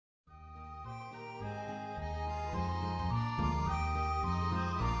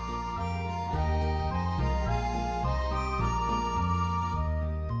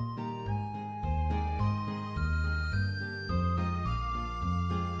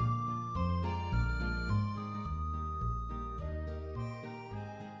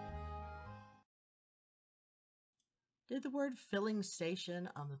Did the word filling station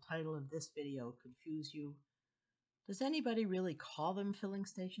on the title of this video confuse you? Does anybody really call them filling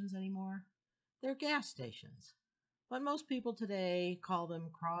stations anymore? They're gas stations, but most people today call them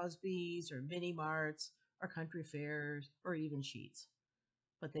Crosby's or mini marts or country fairs or even Sheetz.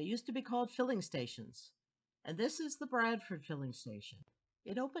 But they used to be called filling stations, and this is the Bradford filling station.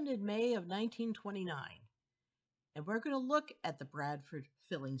 It opened in May of 1929, and we're going to look at the Bradford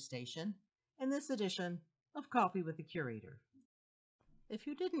filling station in this edition of Coffee with the Curator. If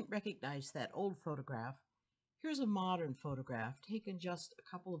you didn't recognize that old photograph, here's a modern photograph taken just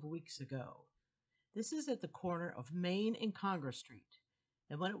a couple of weeks ago. This is at the corner of Main and Congress Street,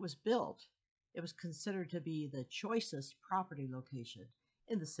 and when it was built, it was considered to be the choicest property location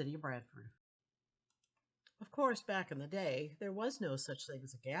in the city of Bradford. Of course, back in the day, there was no such thing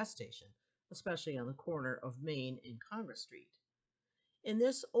as a gas station, especially on the corner of Main and Congress Street. In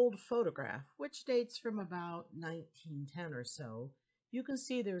this old photograph, which dates from about 1910 or so, you can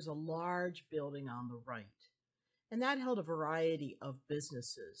see there's a large building on the right, and that held a variety of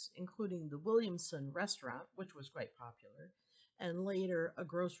businesses, including the Williamson restaurant, which was quite popular, and later a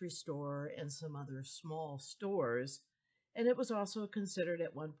grocery store and some other small stores, and it was also considered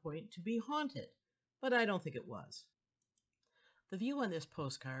at one point to be haunted, but I don't think it was. The view on this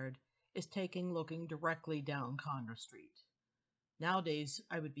postcard is taken looking directly down Congress Street. Nowadays,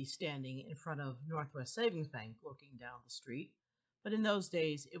 I would be standing in front of Northwest Savings Bank looking down the street, but in those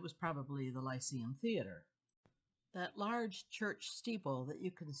days, it was probably the Lyceum Theater. That large church steeple that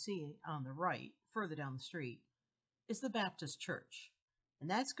you can see on the right, further down the street, is the Baptist Church, and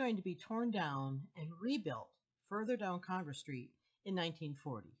that's going to be torn down and rebuilt further down Congress Street in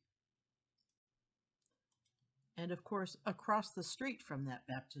 1940. And of course, across the street from that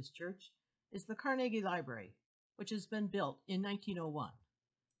Baptist Church is the Carnegie Library, which has been built in 1901.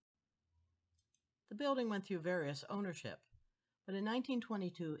 The building went through various ownership, but in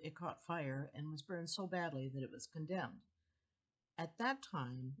 1922 it caught fire and was burned so badly that it was condemned. At that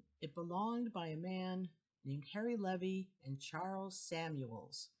time, it belonged by a man named Harry Levy and Charles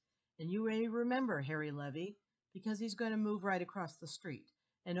Samuels. And you may remember Harry Levy because he's going to move right across the street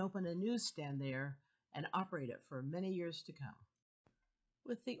and open a newsstand there and operate it for many years to come.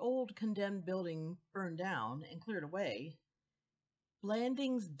 With the old condemned building burned down and cleared away,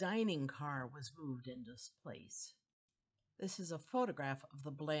 Blanding's dining car was moved into place. This is a photograph of the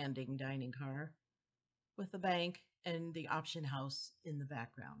Blanding dining car with the bank and the auction house in the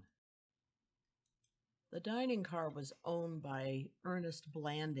background. The dining car was owned by Ernest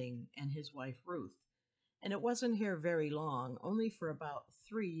Blanding and his wife Ruth, and it wasn't here very long, only for about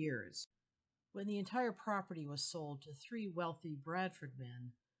 3 years, when the entire property was sold to 3 wealthy Bradford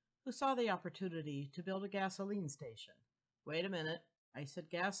men who saw the opportunity to build a gasoline station. Wait a minute, I said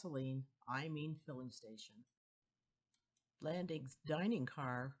gasoline, I mean filling station. Blanding's dining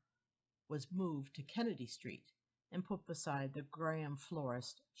car was moved to Kennedy Street and put beside the Graham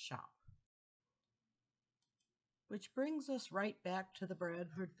Florist shop. Which brings us right back to the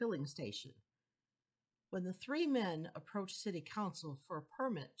Bradford filling station. When the 3 men approached City Council for a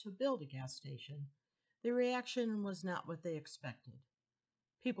permit to build a gas station, the reaction was not what they expected.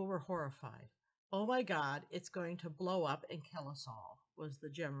 People were horrified. "Oh my God, it's going to blow up and kill us all," was the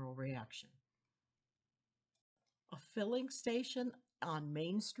general reaction. A filling station on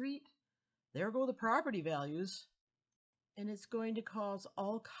Main Street? There go the property values. And it's going to cause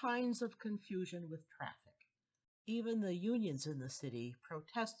all kinds of confusion with traffic. Even the unions in the city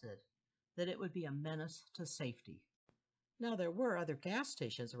protested that it would be a menace to safety. Now, there were other gas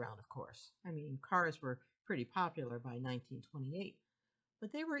stations around, of course. I mean, cars were pretty popular by 1928.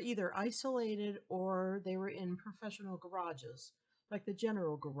 But they were either isolated or they were in professional garages, like the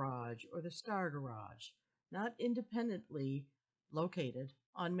General Garage or the Star Garage, not independently located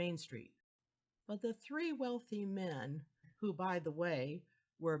on Main Street. But the 3 wealthy men, who, by the way,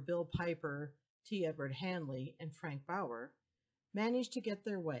 were Bill Piper, T. Edward Hanley, and Frank Bauer, managed to get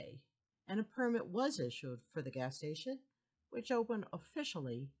their way, and a permit was issued for the gas station, which opened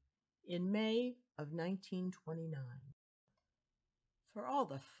officially in May of 1929. For all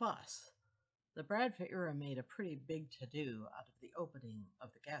the fuss, the Bradford era made a pretty big to-do out of the opening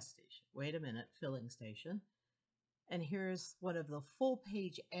of the gas station. Wait a minute, filling station. And here's one of the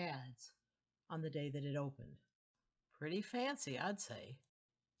full-page ads on the day that it opened. Pretty fancy, I'd say.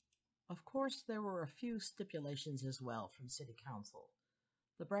 Of course, there were a few stipulations as well from City Council.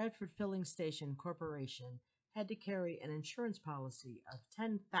 The Bradford Filling Station Corporation had to carry an insurance policy of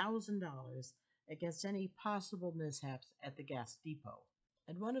 $10,000 against any possible mishaps at the gas depot,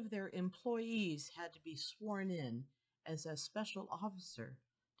 and one of their employees had to be sworn in as a special officer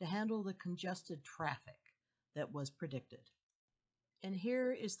to handle the congested traffic, that was predicted. And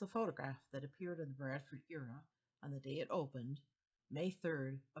here is the photograph that appeared in the Bradford era on the day it opened, May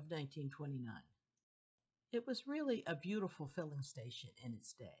 3rd of 1929. It was really a beautiful filling station in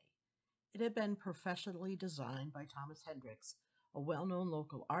its day. It had been professionally designed by Thomas Hendricks, a well-known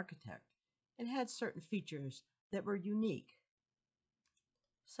local architect, and had certain features that were unique,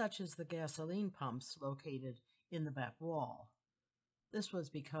 such as the gasoline pumps located in the back wall. This was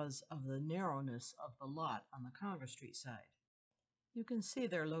because of the narrowness of the lot on the Congress Street side. You can see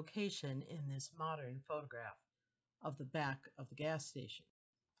their location in this modern photograph of the back of the gas station.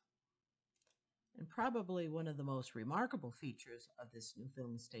 And probably one of the most remarkable features of this new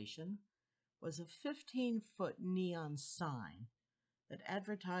filling station was a 15-foot neon sign that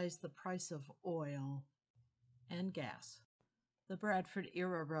advertised the price of oil and gas. The Bradford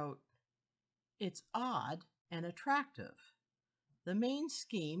era wrote, "It's odd and attractive. The main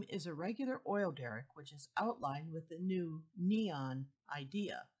scheme is a regular oil derrick which is outlined with the new neon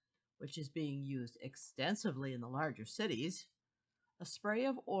idea, which is being used extensively in the larger cities. A spray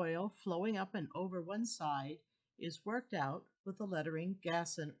of oil flowing up and over one side is worked out with the lettering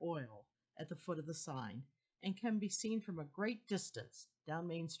gas and oil at the foot of the sign and can be seen from a great distance down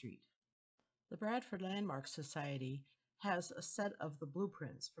Main Street." The Bradford Landmark Society has a set of the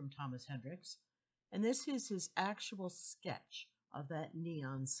blueprints from Thomas Hendricks, and this is his actual sketch of that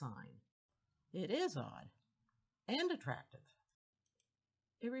neon sign. It is odd and attractive.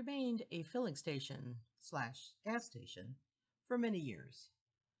 It remained a filling station slash gas station for many years.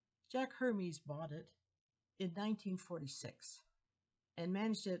 Jack Hermes bought it in 1946 and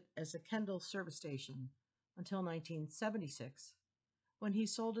managed it as a Kendall service station until 1976, when he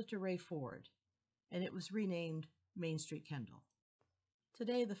sold it to Ray Ford, and it was renamed Main Street Kendall.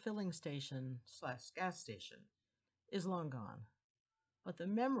 Today, the filling station slash gas station is long gone, but the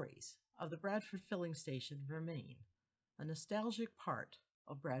memories of the Bradford filling station remain a nostalgic part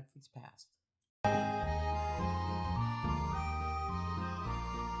of Bradford's past.